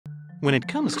When it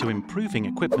comes to improving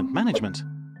equipment management,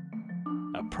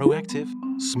 a proactive,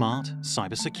 smart,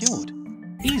 cyber-secured,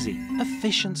 easy,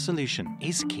 efficient solution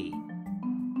is key.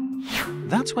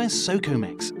 That's where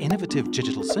Socomec's innovative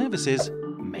digital services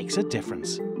makes a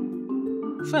difference.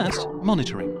 First,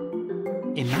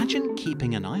 monitoring. Imagine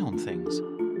keeping an eye on things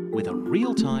with a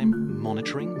real-time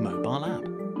monitoring mobile app.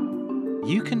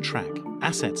 You can track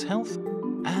assets' health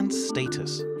and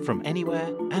status from anywhere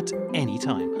at any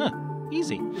time.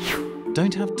 Easy.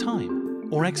 Don't have time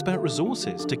or expert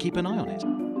resources to keep an eye on it?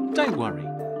 Don't worry.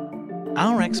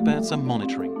 Our experts are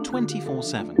monitoring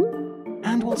 24/7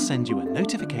 and will send you a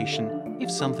notification if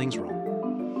something's wrong.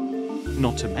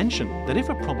 Not to mention that if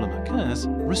a problem occurs,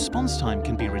 response time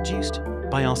can be reduced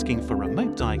by asking for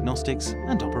remote diagnostics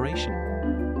and operation.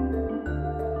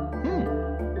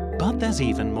 But there's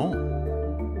even more.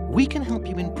 We can help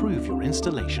you improve your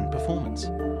installation performance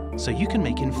so you can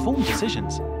make informed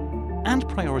decisions and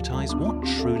prioritize what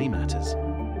truly matters.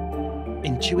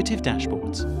 Intuitive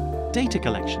dashboards, data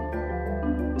collection,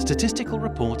 statistical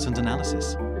reports and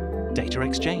analysis, data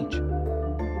exchange.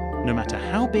 No matter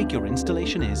how big your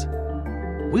installation is,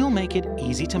 we'll make it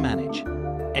easy to manage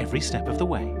every step of the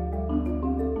way.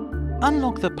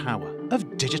 Unlock the power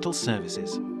of digital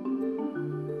services